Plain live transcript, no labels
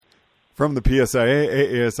From the PSIA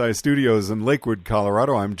AASI studios in Lakewood,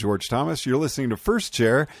 Colorado, I'm George Thomas. You're listening to First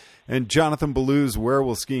Chair and Jonathan Ballou's Where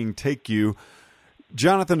Will Skiing Take You?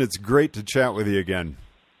 Jonathan, it's great to chat with you again.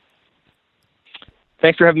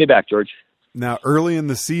 Thanks for having me back, George. Now, early in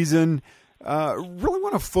the season, really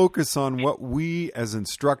want to focus on what we as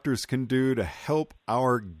instructors can do to help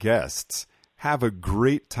our guests have a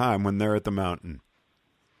great time when they're at the mountain.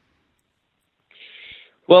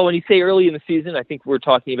 Well, when you say early in the season, I think we're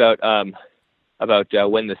talking about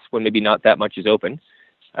when maybe not that much is open,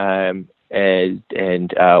 and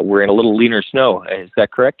we're in a little leaner snow. Is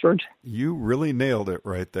that correct, George? You really nailed it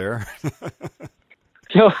right there.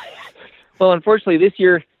 So, well, unfortunately, this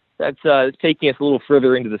year that's taking us a little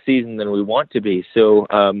further into the season than we want to be. So,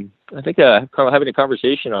 I think having a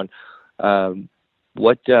conversation on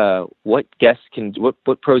what guests can,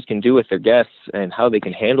 what pros can do with their guests, and how they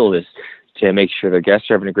can handle this to make sure their guests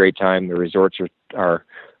are having a great time, the resorts are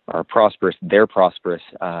prosperous, they're prosperous,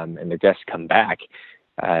 and their guests come back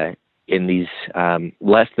in these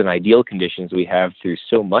less than ideal conditions we have through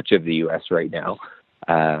so much of the U.S. right now.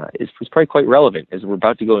 Is probably quite relevant as we're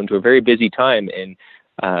about to go into a very busy time,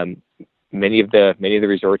 and many of the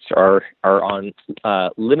resorts are on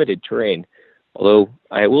limited terrain. Although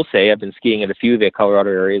I will say I've been skiing at a few of the Colorado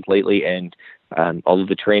areas lately, and although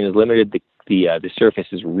the terrain is limited, the surface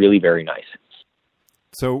is really very nice.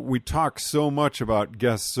 So we talk so much about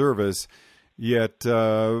guest service, yet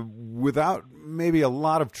without maybe a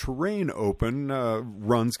lot of terrain open,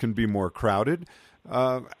 runs can be more crowded.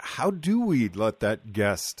 How do we let that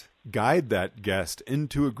guest, guide that guest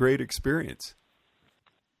into a great experience?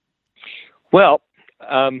 Well,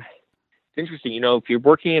 it's interesting. If you're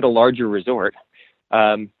working at a larger resort,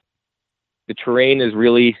 the terrain is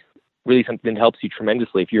really something that helps you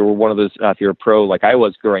tremendously. If you're one of those, if you're a pro like I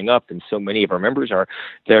was growing up, and so many of our members are,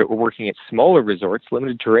 that we're working at smaller resorts,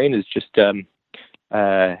 limited terrain is just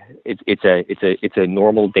it's a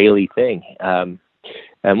normal daily thing. And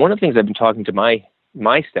one of the things I've been talking to my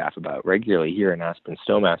staff about regularly here in Aspen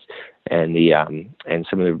Snowmass, and and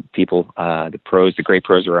some of the people, the great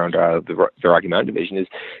pros around the Rocky Mountain Division, is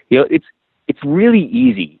it's really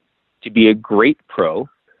easy to be a great pro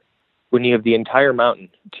when you have the entire mountain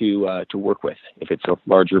to work with. If it's a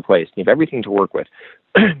larger place, you have everything to work with,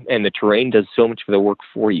 and the terrain does so much of the work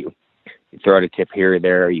for you. You throw out a tip here or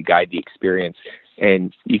there, you guide the experience,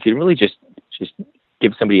 and you can really just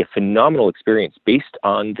give somebody a phenomenal experience based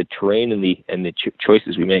on the terrain and the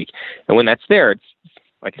choices we make. And when that's there, it's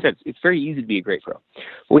like I said, it's very easy to be a great pro.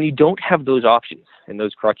 But when you don't have those options and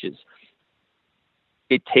those crutches,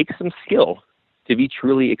 it takes some skill to be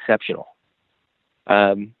truly exceptional.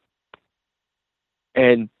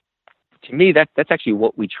 And to me, that's actually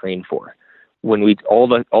what we train for. When all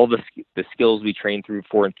the skills we train through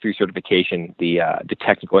certification, the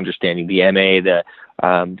technical understanding, the MA,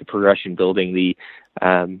 the progression building, the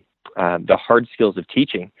hard skills of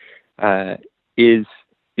teaching, is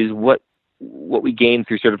what we gain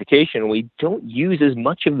through certification. We don't use as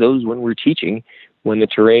much of those when we're teaching, when the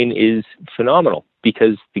terrain is phenomenal,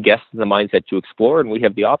 because the guest is in the mindset to explore, and we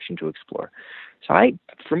have the option to explore. So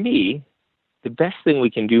for me, the best thing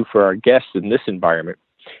we can do for our guests in this environment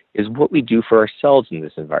is what we do for ourselves in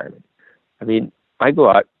this environment. I mean, I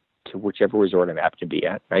go out to whichever resort I'm apt to be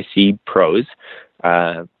at. I see pros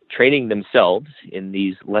training themselves in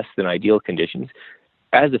these less than ideal conditions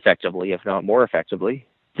as effectively, if not more effectively,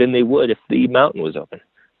 than they would if the mountain was open.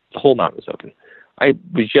 The whole mountain was open. I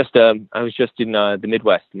was just in the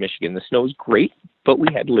Midwest, in Michigan. The snow was great, but we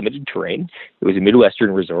had limited terrain. It was a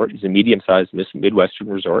Midwestern resort. It was a medium-sized Midwestern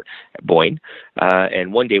resort at Boyne.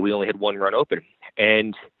 And one day we only had one run open.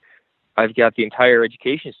 And I've got the entire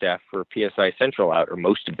education staff for PSI Central out, or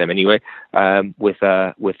most of them anyway, with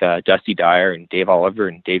Dusty Dyer and Dave Oliver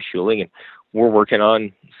and Dave Schuling. And we're working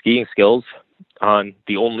on skiing skills on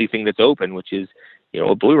the only thing that's open, which is,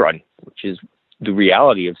 a blue run, which is the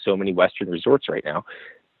reality of so many Western resorts right now.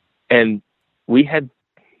 And we had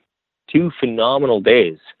 2 phenomenal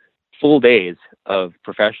days, full days of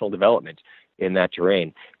professional development in that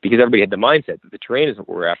terrain, because everybody had the mindset that the terrain isn't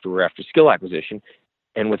what we're after. We're after skill acquisition.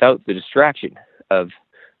 And without the distraction of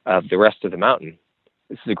the rest of the mountain,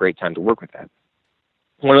 this is a great time to work with that.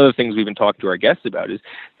 One of the things we've been talking to our guests about is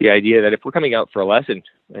the idea that if we're coming out for a lesson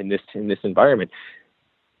in this environment,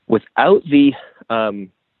 without the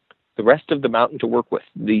rest of the mountain to work with,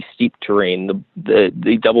 the steep terrain,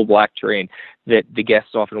 the double black terrain that the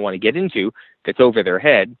guests often want to get into, that's over their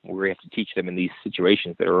head, where we have to teach them in these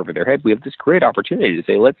situations that are over their head, we have this great opportunity to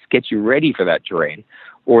say, let's get you ready for that terrain,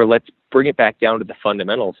 or let's bring it back down to the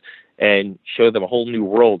fundamentals and show them a whole new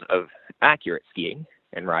world of accurate skiing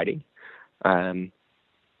and riding.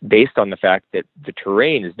 based on the fact that the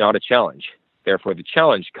terrain is not a challenge. Therefore, the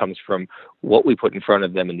challenge comes from what we put in front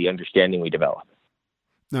of them and the understanding we develop.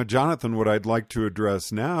 Now, Jonathan, what I'd like to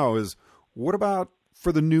address now is, what about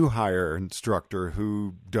for the new hire instructor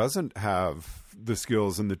who doesn't have the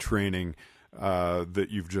skills and the training that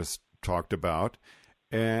you've just talked about?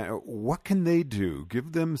 And what can they do?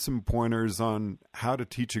 Give them some pointers on how to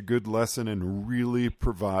teach a good lesson and really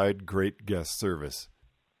provide great guest service.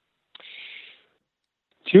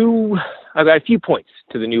 I've got a few points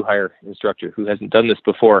to the new hire instructor who hasn't done this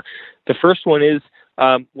before. The first one is,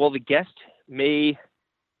 the guest may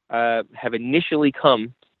have initially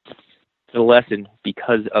come to the lesson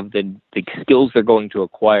because of the skills they're going to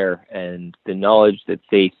acquire and the knowledge that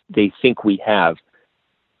they think we have.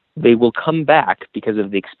 They will come back because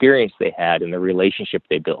of the experience they had and the relationship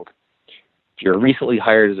they build. If you're recently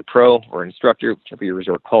hired as a pro or instructor, whichever your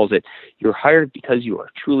resort calls it, you're hired because you are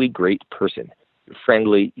a truly great person. You're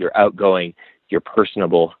friendly, you're outgoing, you're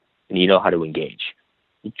personable, and you know how to engage.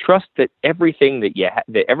 You trust that everything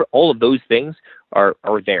that all of those things are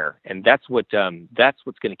there, and that's what's going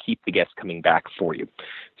to keep the guests coming back for you.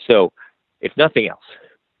 So, if nothing else,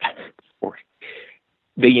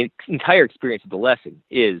 the entire experience of the lesson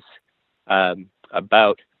is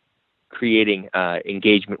about creating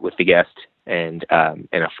engagement with the guest and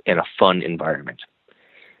a fun environment.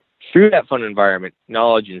 Through that fun environment,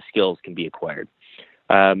 knowledge and skills can be acquired.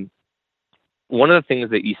 One of the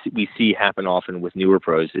things that we see happen often with newer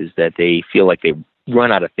pros is that they feel like they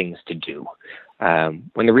run out of things to do.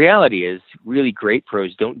 When the reality is, really great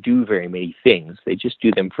pros don't do very many things. They just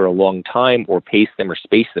do them for a long time or pace them or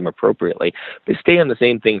space them appropriately. They stay on the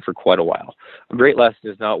same thing for quite a while. A great lesson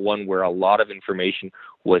is not one where a lot of information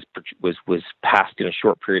was passed in a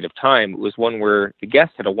short period of time. It was one where the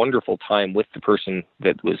guest had a wonderful time with the person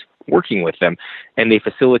that was working with them, and they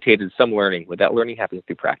facilitated some learning. But that learning happens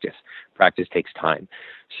through practice. Practice takes time.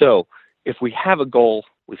 So if we have a goal,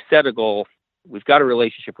 we've set a goal, we've got a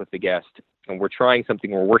relationship with the guest, and we're trying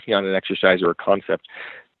something, we're working on an exercise or a concept,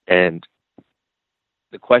 and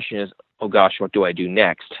the question is, oh gosh, what do I do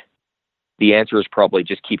next? The answer is probably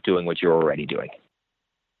just keep doing what you're already doing.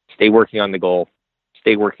 Stay working on the goal,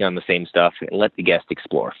 stay working on the same stuff, and let the guest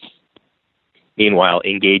explore. Meanwhile,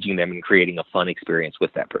 engaging them and creating a fun experience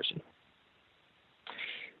with that person.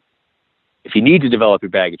 If you need to develop your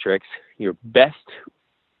bag of tricks, your best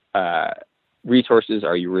resources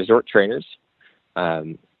are your resort trainers,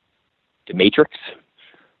 the matrix,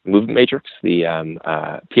 movement matrix, the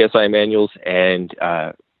PSI manuals, and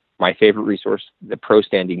my favorite resource, the pro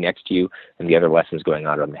standing next to you and the other lessons going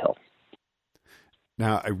on the hill.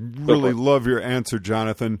 Now, I really love your answer,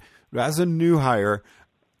 Jonathan. As a new hire,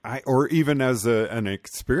 or even as an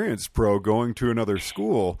experienced pro going to another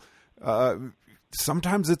school,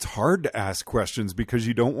 sometimes it's hard to ask questions because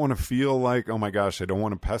you don't want to feel like, oh my gosh, I don't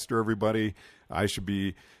want to pester everybody. I should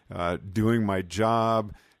be doing my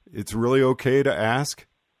job. It's really okay to ask.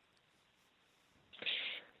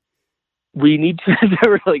 That's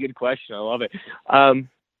a really good question. I love it.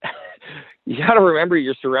 You got to remember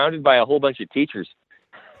you're surrounded by a whole bunch of teachers.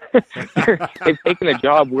 They've taken a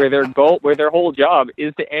job where their whole job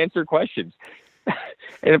is to answer questions.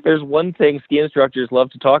 And if there's one thing ski instructors love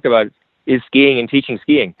to talk about, is skiing and teaching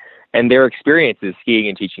skiing, and their experience is skiing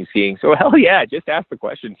and teaching skiing. So hell yeah, just ask the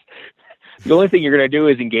questions. The only thing you're going to do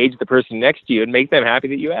is engage the person next to you and make them happy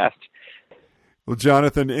that you asked. Well,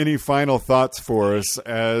 Jonathan, any final thoughts for us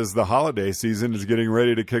as the holiday season is getting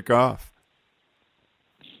ready to kick off?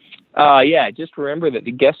 Just remember that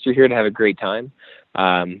the guests are here to have a great time.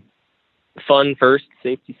 Fun first,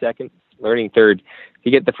 safety second, learning third. If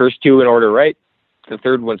you get the first two in order right, the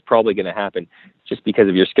third one's probably going to happen just because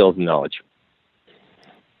of your skills and knowledge.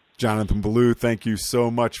 Jonathan Ballou, thank you so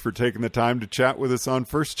much for taking the time to chat with us on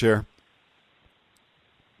First Chair.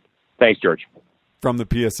 Thanks, George. From the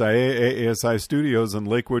PSIA ASI studios in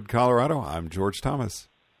Lakewood, Colorado, I'm George Thomas.